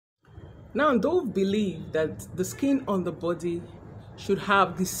Now, Dove believe that the skin on the body should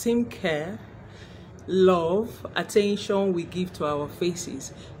have the same care, love, attention we give to our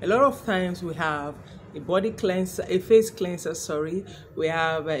faces. A lot of times we have a body cleanser, a face cleanser, sorry. We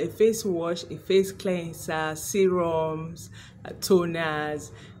have a face wash, a face cleanser, serums,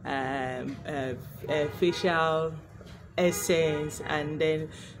 toners, facial essence, and then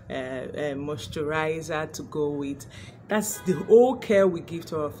moisturizer to go with. That's the whole care we give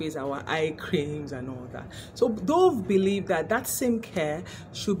to our face, our eye creams and all that. So Dove believe that that same care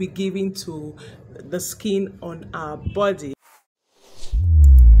should be given to the skin on our body.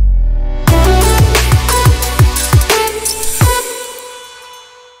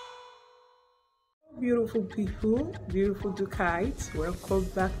 Beautiful people, beautiful Dukites, welcome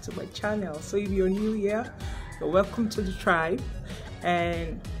back to my channel. So if you're new here, you're welcome to the tribe,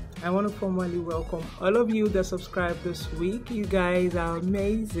 and I want to formally welcome all of you that subscribed this week. You guys are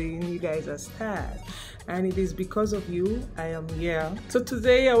amazing, you guys are stars, and it is because of you I am here. So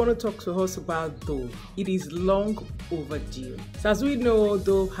today I want to talk to us about Dove. It is long overdue. So as we know,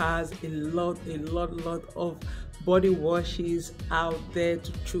 Dove has a lot of body washes out there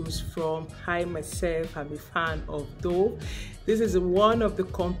to choose from. I myself am a fan of Dove. This is one of the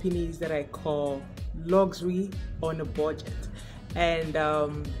companies that I call luxury on a budget. And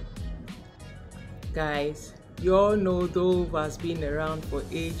guys, you all know Dove has been around for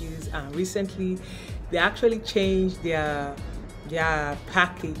ages, and recently they actually changed their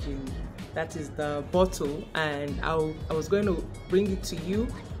packaging, that is the bottle, and I was going to bring it to you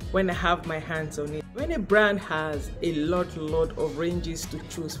when I have my hands on it. When a brand has a lot of ranges to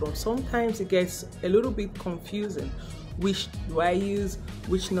choose from, sometimes it gets a little bit confusing. Which do I use,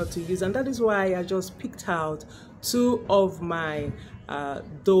 which not to use? And that is why I just picked out two of my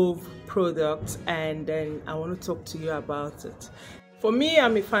Dove products, and then I want to talk to you about it. For me,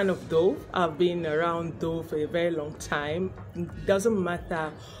 I'm a fan of Dove. I've been around Dove for a very long time. It doesn't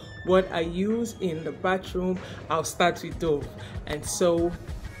matter what I use in the bathroom, I'll start with Dove. And so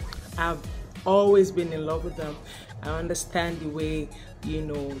I've always been in love with them. I understand the way, you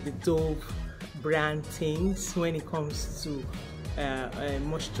know, the Dove brand things when it comes to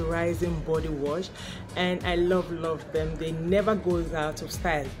moisturizing body wash, and I love them. They never go out of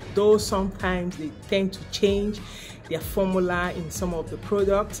style, though sometimes they tend to change their formula in some of the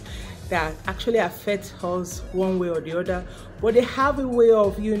products that actually affect us one way or the other, but they have a way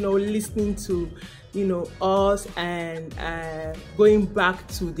of, you know, listening to, you know, us and going back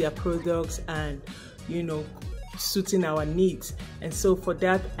to their products and, you know, suiting our needs. And so for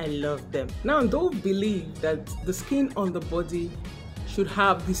that, I love them. Now, Dove believe that the skin on the body should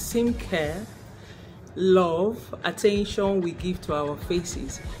have the same care, love, attention we give to our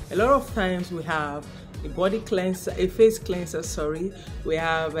faces. A lot of times we have a body cleanser, a face cleanser, sorry. We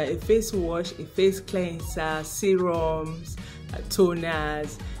have a face wash, a face cleanser, serums,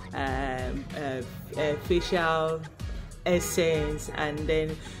 toners, facial essence, and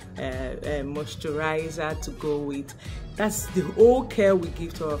then moisturizer to go with. That's the whole care we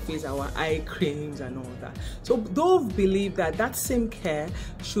give to our face, our eye creams and all that. So Dove believe that that same care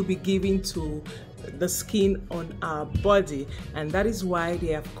should be given to the skin on our body, and that is why they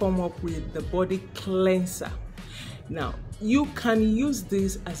have come up with the body cleanser. Now, you can use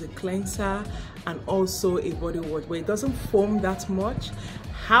this as a cleanser and also a body wash, but it doesn't foam that much.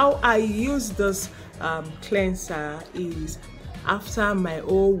 How I use this cleanser is after my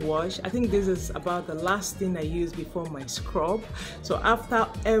whole wash. I think this is about the last thing I use before my scrub. So after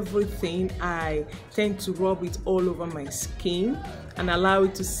everything, I tend to rub it all over my skin and allow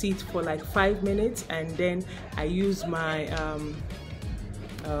it to sit for like 5 minutes, and then I use my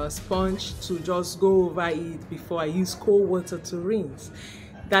sponge to just go over it before I use cold water to rinse.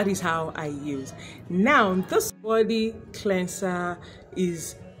 That is how I use. Now, this body cleanser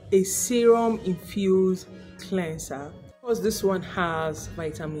is a serum infused cleanser. Because this one has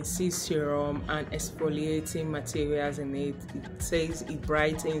vitamin C serum and exfoliating materials in it. It says it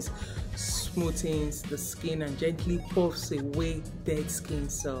brightens, smoothens the skin, and gently puffs away dead skin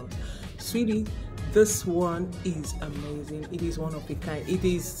cells. Sweetie, this one is amazing. It is one of a kind. It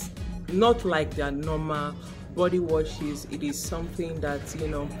is not like their normal body washes. It is something that, you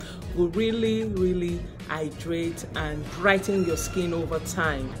know, will really hydrate and brighten your skin over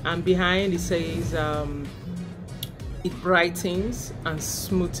time. And behind it says it brightens and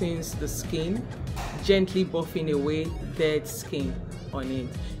smoothens the skin, gently buffing away dead skin on it.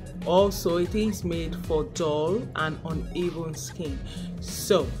 Also, it is made for dull and uneven skin,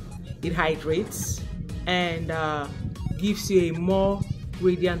 so it hydrates and gives you a more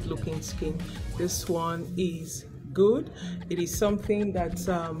radiant looking skin. This one is good. It is something that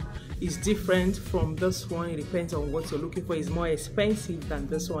is different from this one. It depends on what you're looking for. It's more expensive than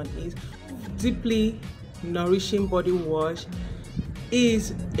this one is. Deeply Nourishing Body Wash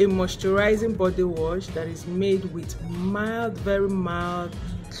is a moisturizing body wash that is made with mild, very mild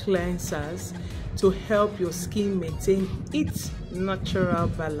cleansers to help your skin maintain its natural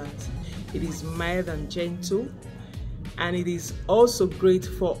balance. It is mild and gentle, and it is also great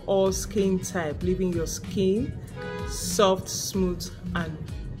for all skin type, leaving your skin soft, smooth, and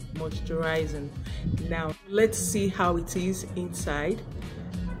moisturizing. Now let's see how it is inside.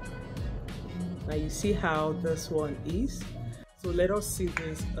 Now you see how this one is. So let us see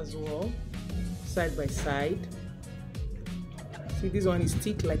this as well, side by side. See, this one is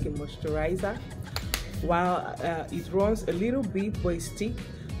thick like a moisturizer, while it runs a little bit, but it's thick,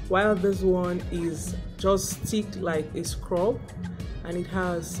 while this one is just thick like a scrub, and it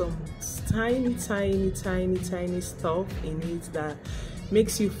has some tiny stuff in it that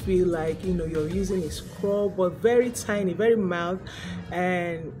makes you feel like, you know, you're using a scrub, but very tiny, very mild.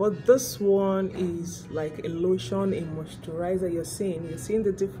 But this one is like a lotion, a moisturizer. You're seeing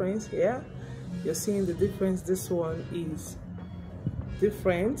the difference. Yeah, you're seeing the difference. This one is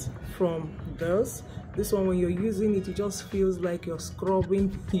different from this. This one, when you're using it, it just feels like you're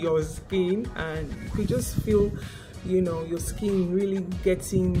scrubbing your skin, and you could just feel, you know, your skin really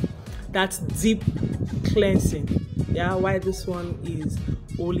getting that deep cleansing. Yeah, why this one is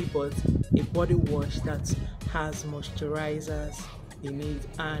only but a body wash that has moisturizers in it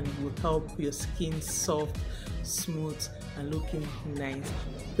and will help your skin soft, smooth, and looking nice.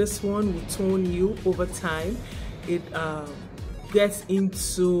 This one will tone you over time. It gets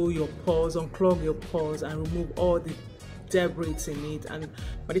into your pores, unclog your pores, and remove all the debris in it. And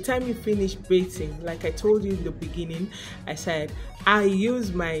by the time you finish bathing, like I told you in the beginning, I said I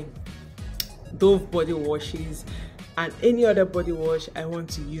use my Dove body washes and any other body wash I want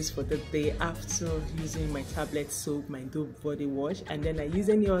to use for the day after using my tablet soap, my Dove body wash, and then I use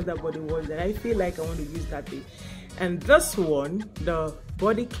any other body wash that I feel like I want to use that day. And this one, the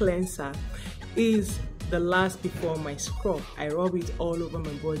body cleanser, is the last before my scrub. I rub it all over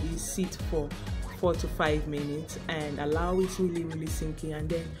my body, sit for 4 to 5 minutes, and allow it really sink in, and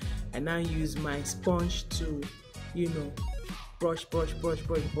then I now use my sponge to, you know, brush,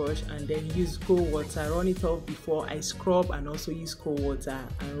 and then use cold water, run it off before I scrub, and also use cold water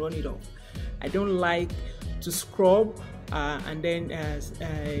and run it off. I don't like to scrub and then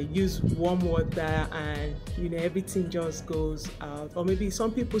use warm water, and you know, everything just goes out. Or maybe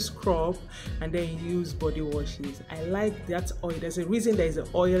some people scrub and then use body washes. I like that oil. There's a reason there is an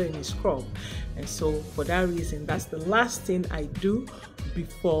oil in a scrub, and so for that reason, that's the last thing I do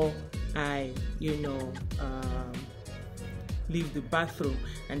before I, you know, leave the bathroom.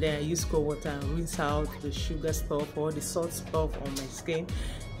 And then I use cold water and rinse out the sugar stuff or the salt stuff on my skin,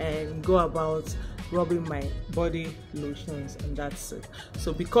 and go about rubbing my body lotions, and that's it.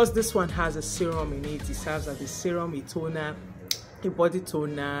 So because this one has a serum in it, it serves as a serum, a toner, a body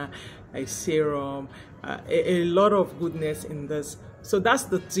toner, a serum, a lot of goodness in this. So that's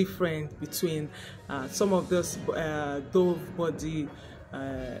the difference between some of those Dove body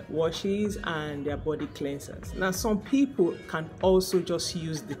washes and their body cleansers. Now some people can also just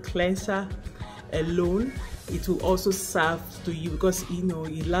use the cleanser alone. It will also serve to you because, you know,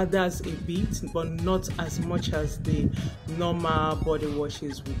 it lathers a bit, but not as much as the normal body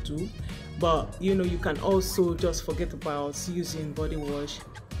washes would do. But you know, you can also just forget about using body wash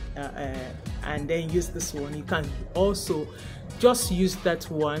and then use this one. You can also just use that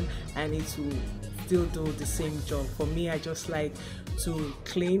one and it will still do the same job. For me, I just like to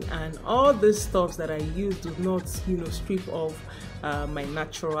clean, and all the stuff that I use do not, you know, strip off my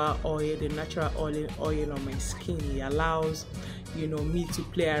natural oil, the natural oil on my skin. It allows, you know, me to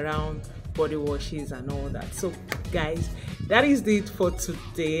play around body washes and all that. So guys, that is it for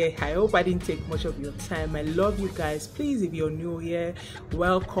today. I hope I didn't take much of your time. I love you guys. Please, if you're new here,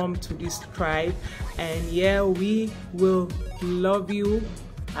 welcome to this tribe, and yeah, we will love you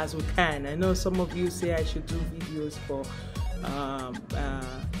as we can. I know some of you say I should do videos for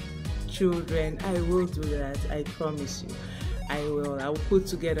children. I will do that, I promise you. I will put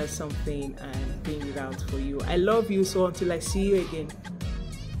together something and bring it out for you. I love you. So until I see you again,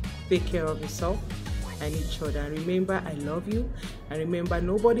 take care of yourself and each other, and remember, I love you, and remember,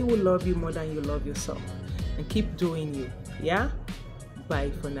 nobody will love you more than you love yourself, and keep doing you. Yeah,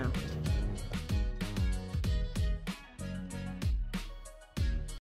 bye for now.